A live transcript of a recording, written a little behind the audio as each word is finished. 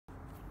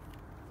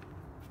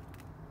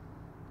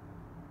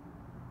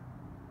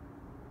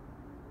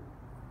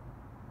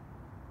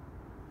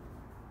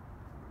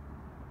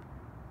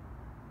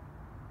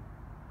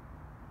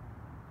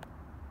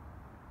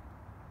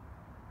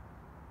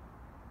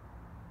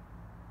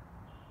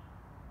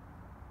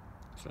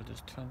So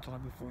just turns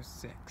on before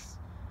 6.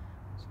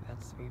 So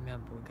that's,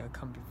 remember, we gotta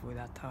come before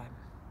that time.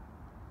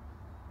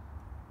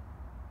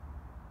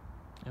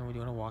 And we're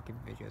doing a walking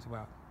video as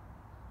well.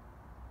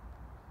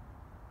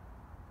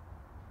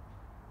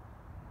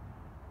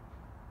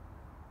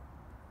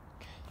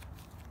 Okay.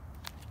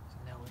 So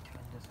now we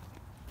turn this way.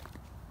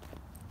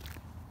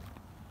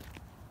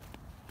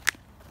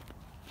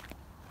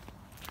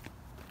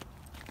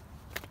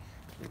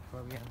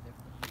 Before we end it,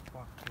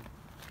 we'll walk through.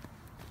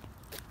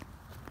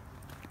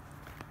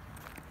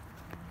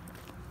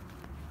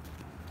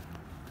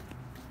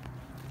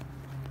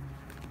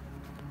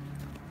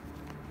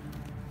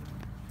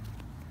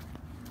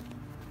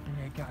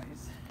 Hey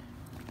guys,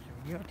 so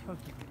we are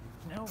talking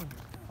now in the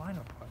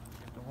final part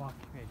of the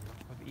walking video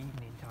for the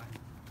evening time.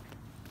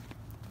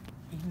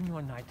 Evening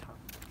or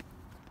nighttime.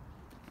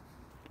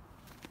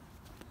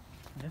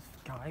 This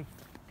guy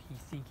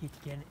PC keeps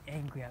getting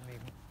angry at me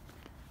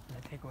when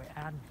I take away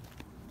admin.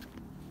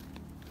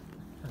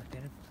 So I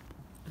did it.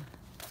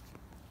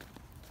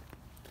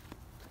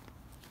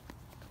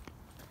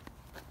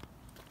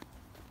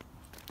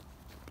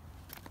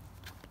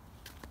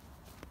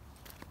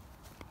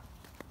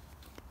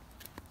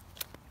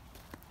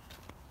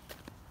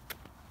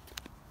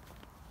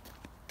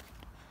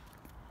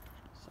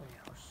 So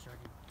yeah, I'll show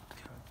you the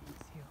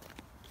turkeys here.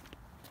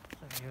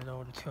 So here's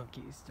all the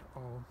turkeys. They're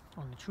all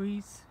on the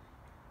trees.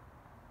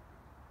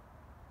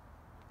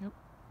 Yep.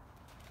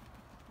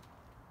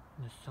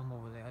 And there's some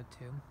over there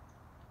too.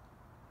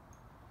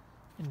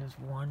 And there's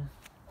one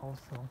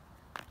also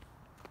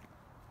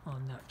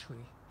on that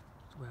tree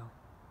as well.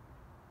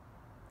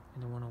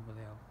 And the one over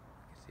there, you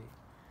can see.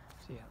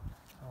 So yeah,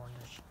 I want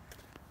to show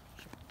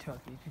the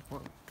turkeys before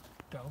we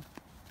go.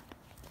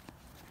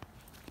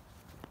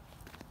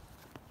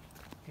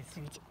 You can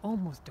see it's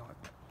almost dark.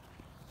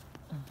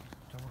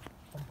 It's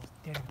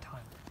almost dinner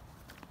time.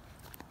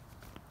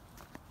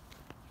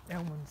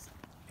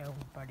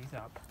 Everybody's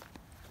up.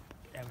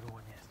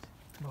 Everyone is,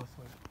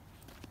 mostly.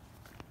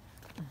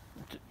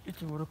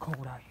 It's a little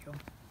cold out here.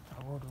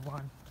 I ordered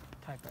one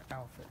type of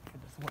outfit for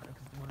this weather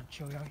because it's a little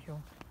chilly out here.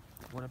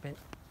 A little bit.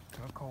 It's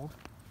a little cold.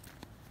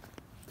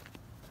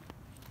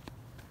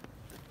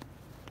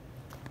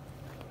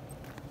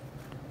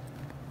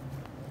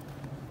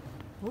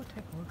 We'll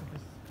take a look at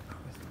this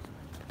Christmas.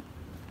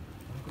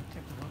 We'll go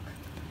take a look.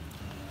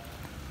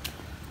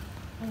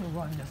 I'm gonna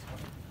run this way.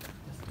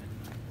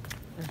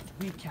 Just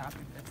recap if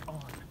it's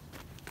on.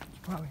 It's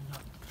probably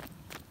not.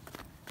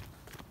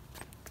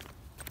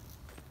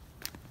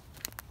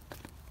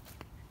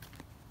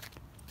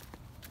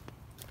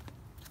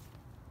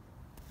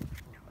 No,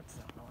 it's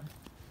not on.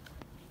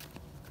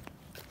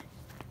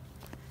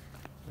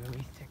 We'll at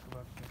least take a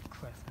look at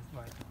Christmas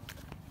lights.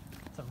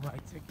 Some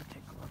lights we can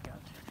take a look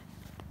at.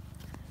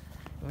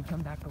 When we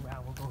come back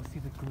around, we'll go see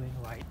the green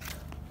light.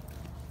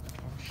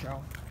 We'll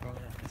show. We're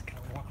gonna just kind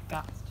of walk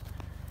fast.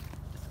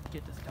 Just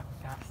get this done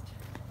fast.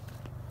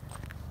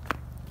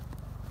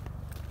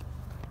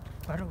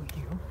 Right over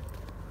here,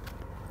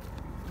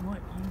 you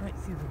might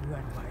see the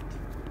red light.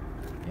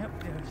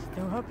 Yep, they're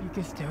still up, you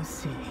can still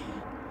see.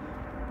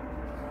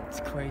 It's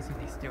crazy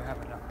they still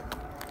have it up.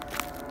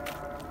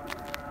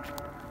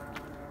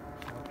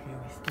 So up here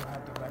we still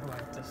have the red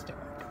lights are still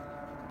up.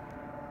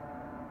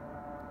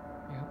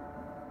 Yep.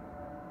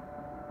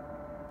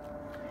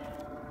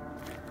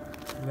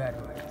 Red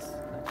lights,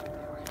 that's what they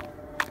were.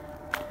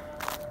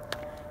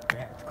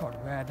 Yeah, it's called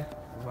red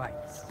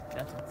lights.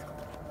 That's what it's called.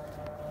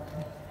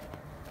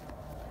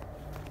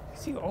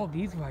 See, all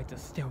these lights are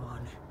still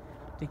on.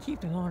 They keep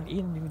them on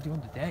even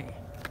during the day.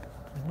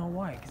 There's no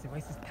why, because it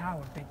wastes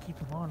power if they keep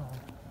them on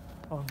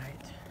all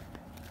night.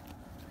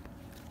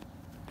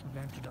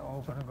 Eventually they're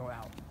all gonna go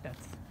out.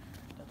 That's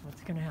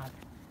what's gonna happen.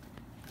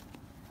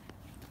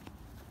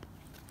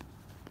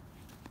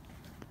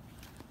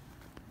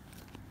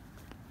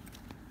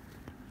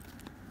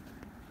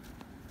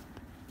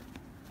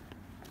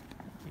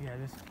 Yeah,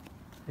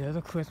 there's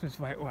a Christmas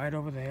light right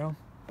over there,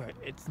 but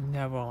it's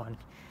never on.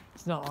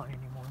 It's not on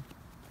anymore.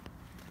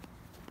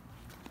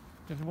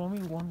 There's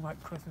only one white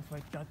Christmas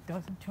light that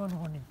doesn't turn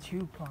on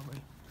until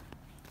probably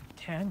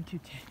 10 to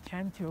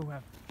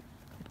 11.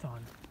 It's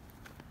on.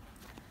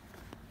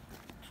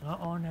 It's not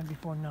on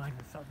before 9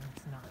 or something.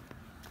 It's not.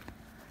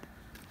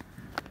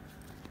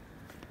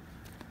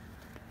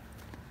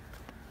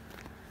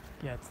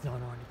 Yeah, it's not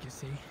on, you can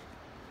see.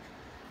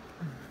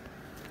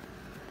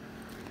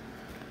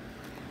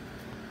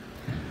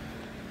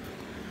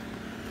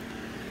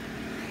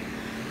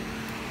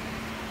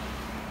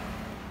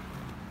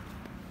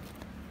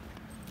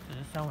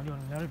 So I'm doing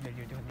another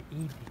video during the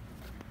evening.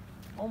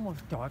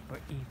 Almost dark, but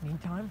evening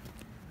time.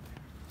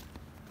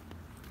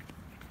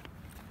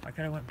 I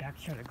kind of went back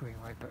to show the green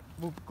light, but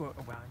we'll go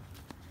around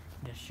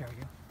and just show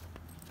you.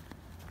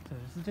 So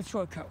this is the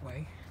shortcut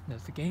way.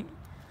 There's the gate.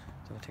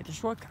 So we'll take the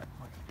shortcut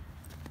way.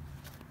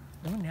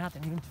 During the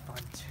afternoon's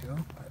fun too,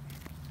 but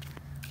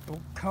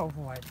don't cover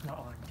why it's not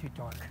on too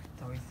dark.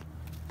 It's always,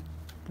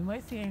 we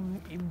might see it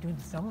even during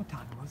the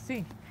summertime. We'll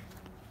see.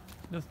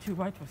 Those two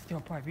lights will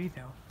still probably be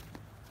there.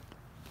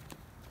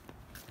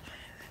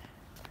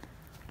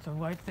 So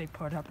lights they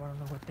put up, I don't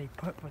know what they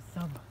put for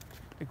summer.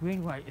 The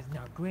green light is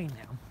now green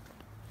now.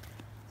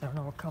 So I don't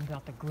know what comes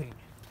out the green.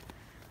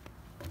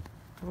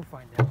 We'll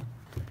find out.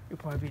 It'll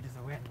probably be just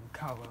a random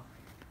color.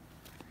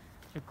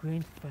 So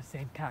green's for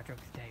St.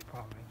 Patrick's Day,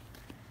 probably.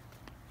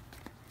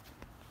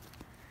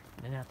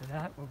 And then after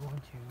that, we're going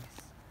to...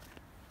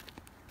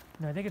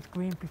 No, I think it's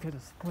green because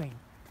of spring.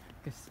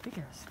 Because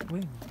speaking of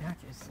spring, that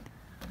is...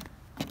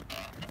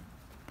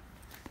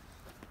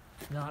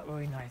 It's not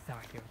really nice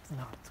out here. It's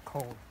not. It's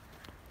cold.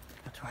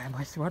 That's why I have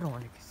my sweater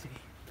on, you can see.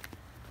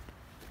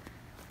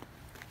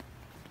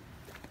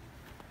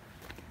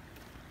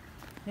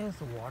 Here's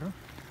the water.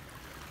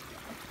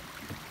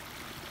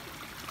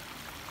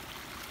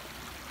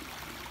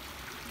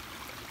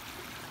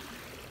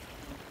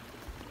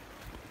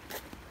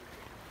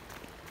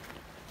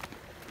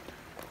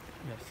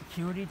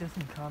 Security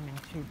doesn't come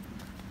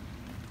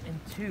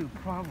into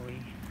probably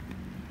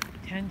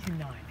 10 to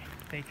 9.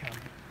 They come.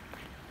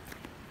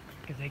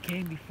 Because they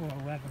came before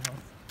 11.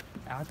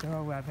 After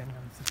 11,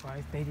 I'm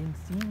surprised they didn't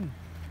see me.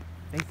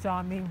 They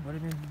saw me, would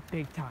have been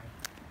big time.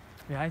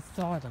 Yeah, I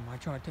saw them. I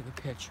tried to take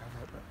a picture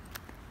of it,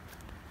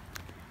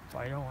 but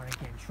I don't want to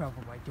get in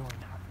trouble by doing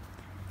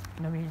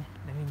that. I mean,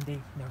 they,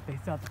 if they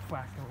saw the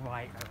flashing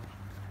light, I would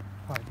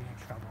probably be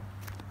in trouble.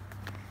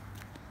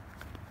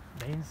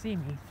 They didn't see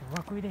me, so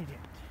luckily they didn't.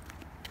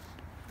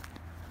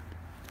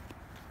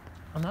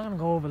 I'm not gonna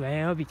go over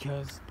there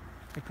because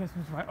the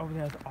Christmas right over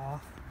there is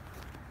off.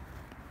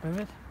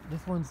 But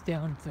this one's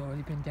down, it's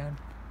already been down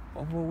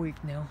over a week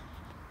now.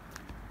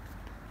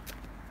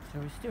 So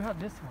we still have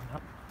this one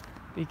up.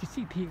 But you can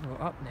see people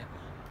are up now.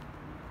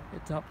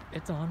 It's up,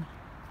 it's on.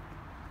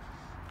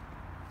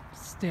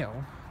 Still,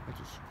 which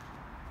is...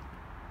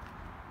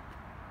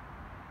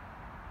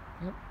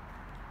 Yep.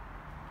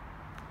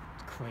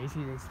 It's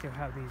crazy they still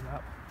have these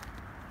up.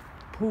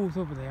 Pool's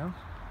over there.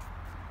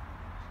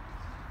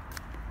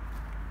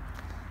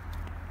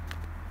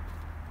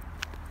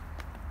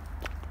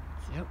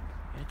 Yep,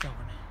 it's on.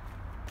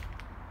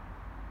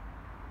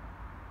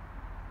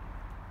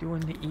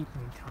 During the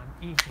evening time,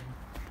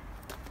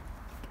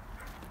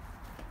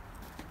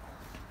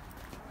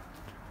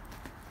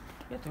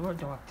 Yeah, it's a little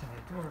dark today,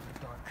 it's a little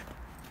bit dark.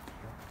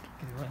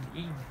 Because we're in the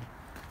evening.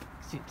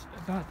 See, it's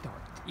about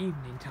dark, it's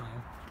evening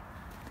time.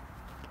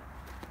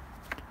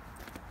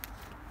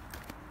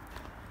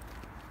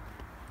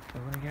 So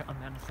we're gonna get on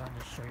the other side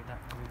to show you that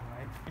green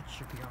light. It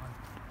should be on.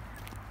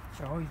 It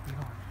should always be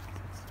on.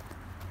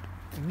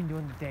 Even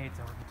during the day it's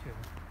on too.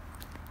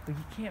 But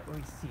you can't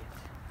really see it.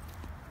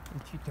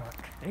 It's too dark.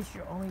 They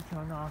should only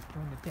turn off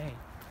during the day.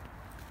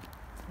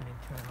 And then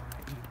turn on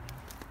at evening.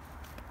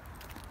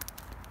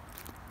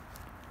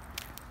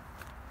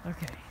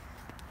 Okay.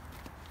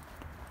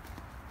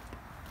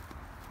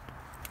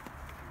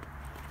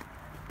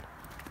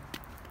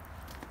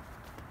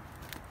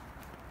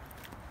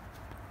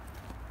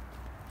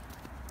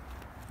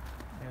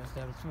 There's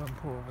that swimming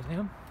pool over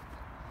there.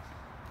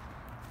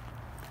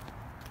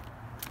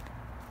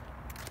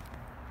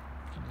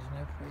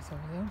 Place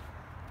over there.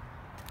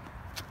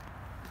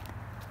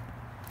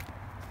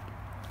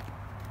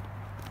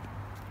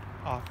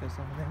 Office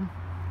over there.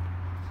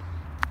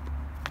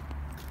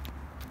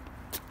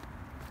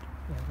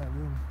 Yeah,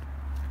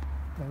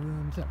 my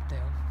room's up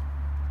there.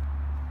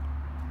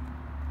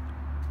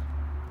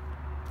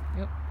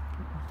 Yep.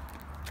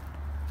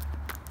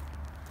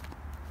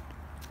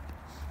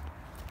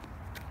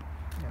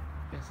 Yep,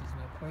 this is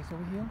my place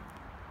over here.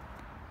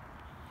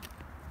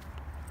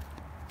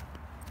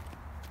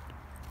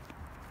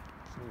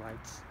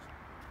 Lights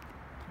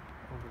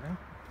over there.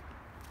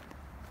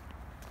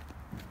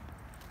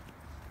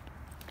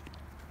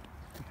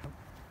 Yep.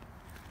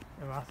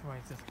 The last one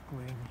is this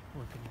green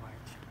looking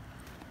light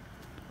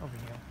over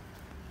here.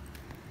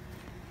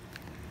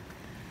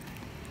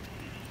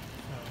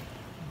 So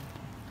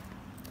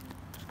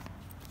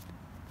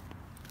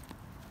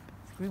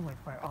this green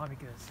light's probably on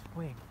because it's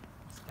spring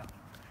and stuff.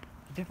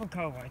 The different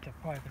color lights are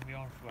probably gonna be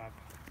on forever.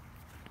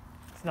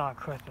 It's not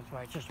Christmas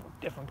light, just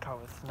different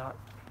colors, not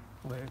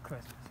weird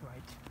Christmas,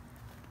 right?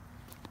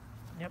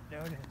 Yep,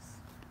 there it is.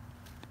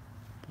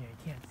 Yeah, you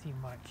can't see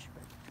much,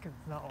 but because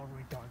it's not all the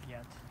way dark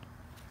yet.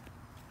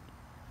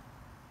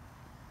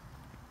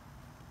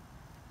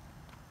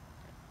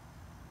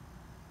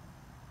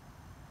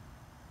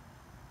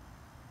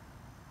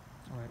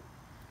 Alright,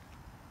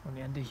 I'm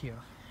gonna end it here.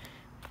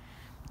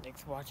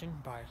 Thanks for watching.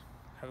 Bye.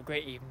 Have a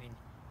great evening.